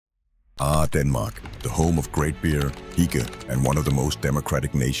Denmark, the home of great beer, hygge, and one of the most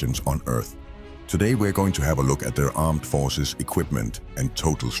democratic nations on earth. Today we're going to have a look at their armed forces equipment and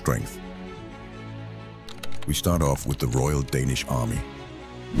total strength. We start off with the Royal Danish Army.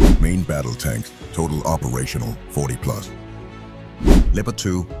 Main battle tanks, total operational 40 plus. Leopard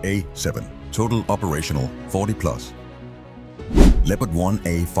 2 A7, total operational 40 plus. Leopard 1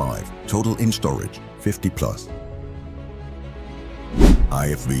 A5, total in storage 50 plus.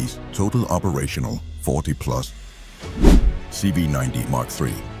 IFVs, total operational 40 plus. CV90 Mark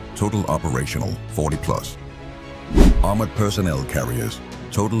III, total operational 40 plus. Armored personnel carriers,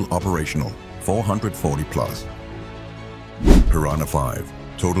 total operational 440 plus. Piranha 5,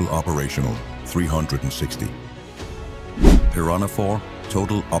 total operational 360. Piranha 4,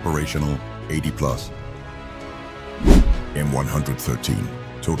 total operational 80 plus. M113,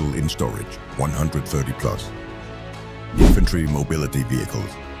 total in storage 130 plus. Infantry mobility vehicles,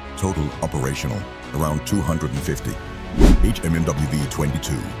 total operational around 250. HMMWV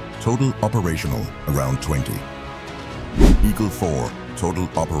 22, total operational around 20. Eagle 4, total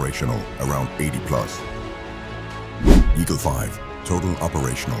operational around 80 plus. Eagle 5, total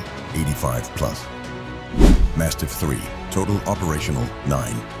operational 85 plus. Mastiff 3, total operational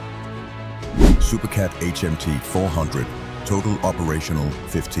 9. Supercat HMT 400, total operational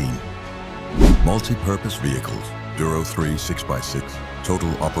 15. Multi-purpose vehicles, Duro 3 6x6, total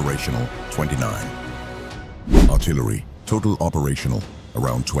operational 29. Artillery, total operational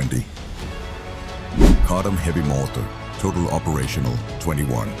around 20. Cardam heavy mortar, total operational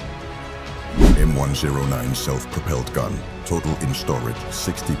 21. M109 self-propelled gun, total in storage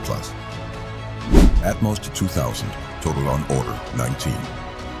 60 plus. Atmos 2000, total on order 19.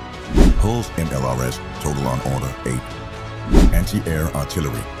 Hulls MLRS, total on order 8. Anti-air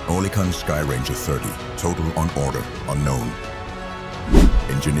artillery, Oerlikon Skyranger 30, total on order unknown.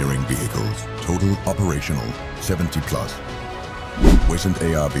 Engineering vehicles, total operational 70 plus. Wisent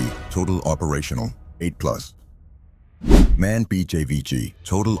ARV, total operational 8 plus. Man BJVG,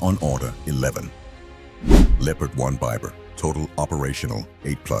 total on order 11. Leopard 1 Biber, total operational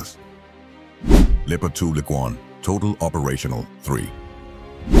 8 plus. Leopard 2 Leguan, total operational 3.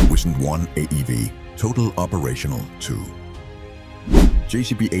 Wisent 1 AEV, total operational 2.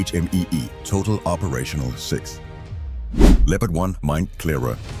 JCB HMEE, total operational 6. Leopard 1 Mine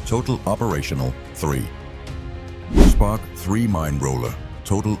Clearer, total operational 3. Spark 3 Mine Roller,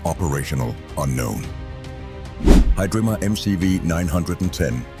 total operational unknown. Hydrima MCV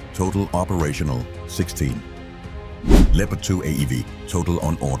 910, total operational 16. Leopard 2 AEV, total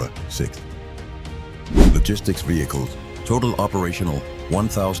on order 6. Logistics vehicles, total operational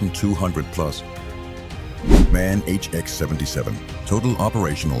 1,200 plus. Man HX77, total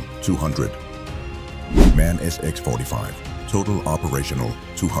operational 200. Man SX45, total operational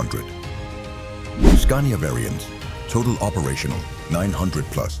 200. Scania variants, total operational 900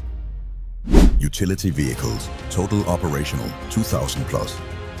 plus. Utility vehicles, total operational 2,000 plus.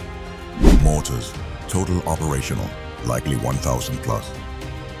 Mortars, total operational likely 1,000 plus.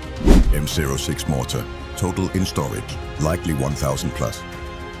 M06 mortar, total in storage likely 1,000 plus.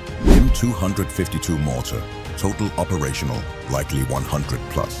 M252 mortar, total operational likely 100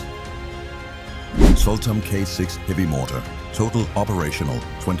 plus. Sultam K6 heavy mortar, total operational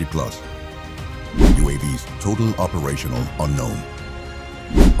 20 plus. UAVs, total operational unknown.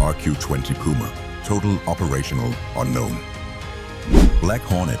 RQ-20 Puma, total operational unknown. Black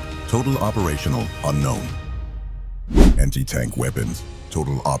Hornet, total operational unknown. Anti-tank weapons,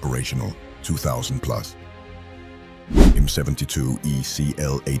 total operational 2,000 plus. M72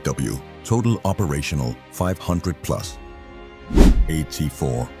 ECLAW, total operational 500 plus.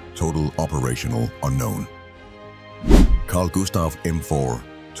 AT-4, total operational unknown. Carl Gustav M4,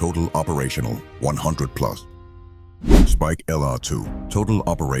 total operational 100 plus. Spike LR2, total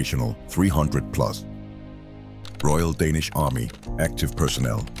operational 300 plus. Royal Danish Army, active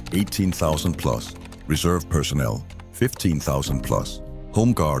personnel 18,000 plus. Reserve personnel 15,000 plus.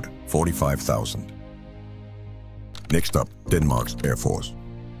 Home Guard 45,000. Next up, Denmark's Air Force.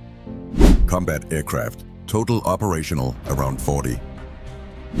 Combat aircraft, total operational around 40.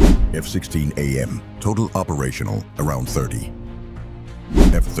 F-16 AM, total operational around 30.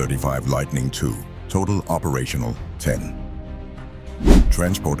 F-35 Lightning II, total operational 10.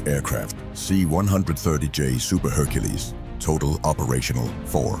 Transport aircraft, C-130J Super Hercules, total operational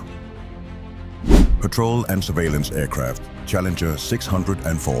 4. Patrol and surveillance aircraft, Challenger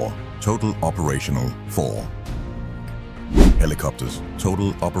 604, total operational 4. Helicopters,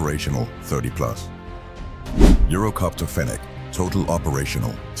 total operational 30 plus. Eurocopter Fennec, total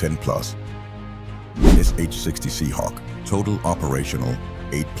operational 10 plus. SH-60 Seahawk, total operational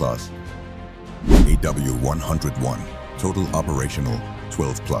 8 plus. AW101, total operational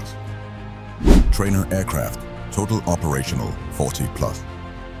 12 plus. Trainer aircraft, total operational 40 plus.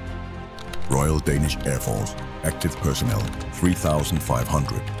 Royal Danish Air Force, active personnel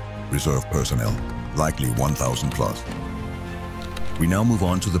 3,500. Reserve personnel, likely 1,000 plus. We now move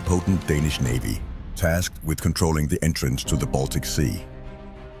on to the potent Danish Navy, tasked with controlling the entrance to the Baltic Sea.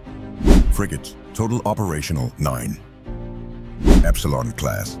 Frigates, total operational 9. Epsilon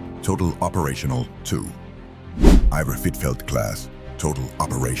class, total operational 2. Iver Fitfeld class, total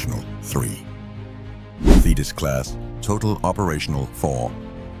operational 3. Thetis class, total operational 4.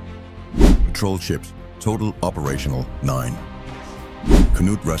 Patrol ships, total operational 9.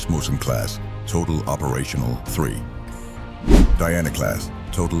 Knut Rasmussen class, total operational 3. Diana class,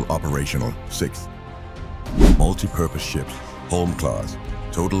 total operational 6. Multi-purpose ships, Holm class,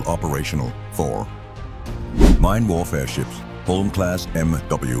 total operational 4. Mine warfare ships, Holm class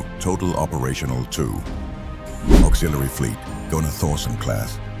MW, total operational 2. Auxiliary fleet, Gunnar Thorsen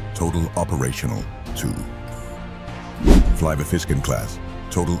class, total operational 2. Flyve Fisken class,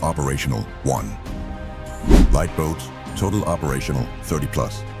 total operational 1. Light boats, total operational 30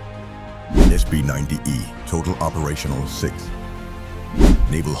 plus. SB-90E, total operational 6.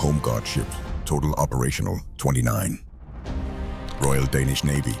 Naval Home Guard ships, total operational 29. Royal Danish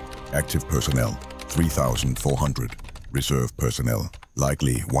Navy, active personnel 3,400. Reserve personnel,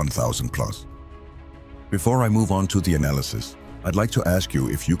 likely 1,000 plus. Before I move on to the analysis, I'd like to ask you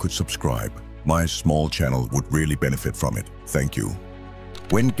if you could subscribe. My small channel would really benefit from it. Thank you.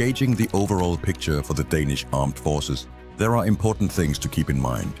 When gauging the overall picture for the Danish Armed Forces, there are important things to keep in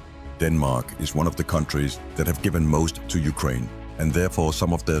mind. Denmark is one of the countries that have given most to Ukraine, and therefore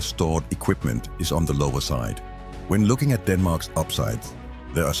some of their stored equipment is on the lower side. When looking at Denmark's upsides,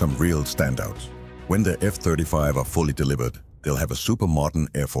 there are some real standouts. When their F-35 are fully delivered, they'll have a super modern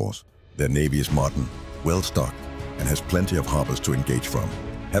air force. Their navy is modern, well-stocked, and has plenty of harbors to engage from.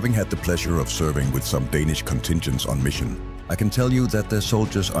 Having had the pleasure of serving with some Danish contingents on mission, I can tell you that their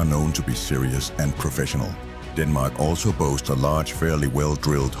soldiers are known to be serious and professional. Denmark also boasts a large, fairly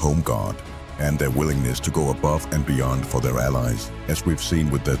well-drilled home guard, and their willingness to go above and beyond for their allies, as we've seen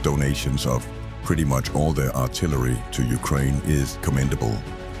with their donations of pretty much all their artillery to Ukraine, is commendable.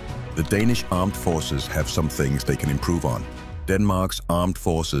 The Danish Armed Forces have some things they can improve on. Denmark's armed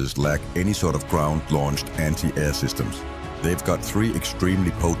forces lack any sort of ground-launched anti-air systems. They've got 3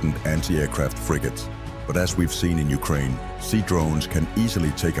 extremely potent anti-aircraft frigates, but as we've seen in Ukraine, sea drones can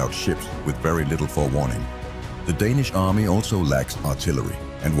easily take out ships with very little forewarning. The Danish army also lacks artillery,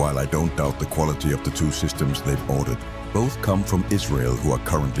 and while I don't doubt the quality of the 2 systems they've ordered, both come from Israel, who are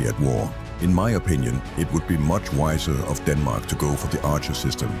currently at war. In my opinion, it would be much wiser of Denmark to go for the Archer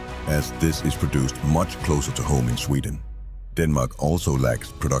system, as this is produced much closer to home in Sweden. Denmark also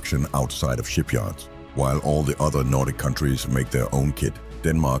lacks production outside of shipyards. While all the other Nordic countries make their own kit,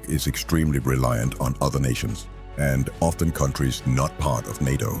 Denmark is extremely reliant on other nations, and often countries not part of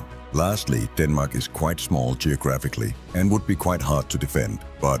NATO. Lastly, Denmark is quite small geographically and would be quite hard to defend,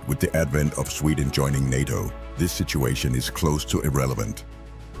 but with the advent of Sweden joining NATO, this situation is close to irrelevant.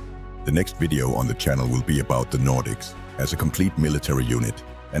 The next video on the channel will be about the Nordics as a complete military unit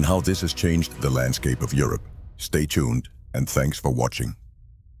and how this has changed the landscape of Europe. Stay tuned, and thanks for watching.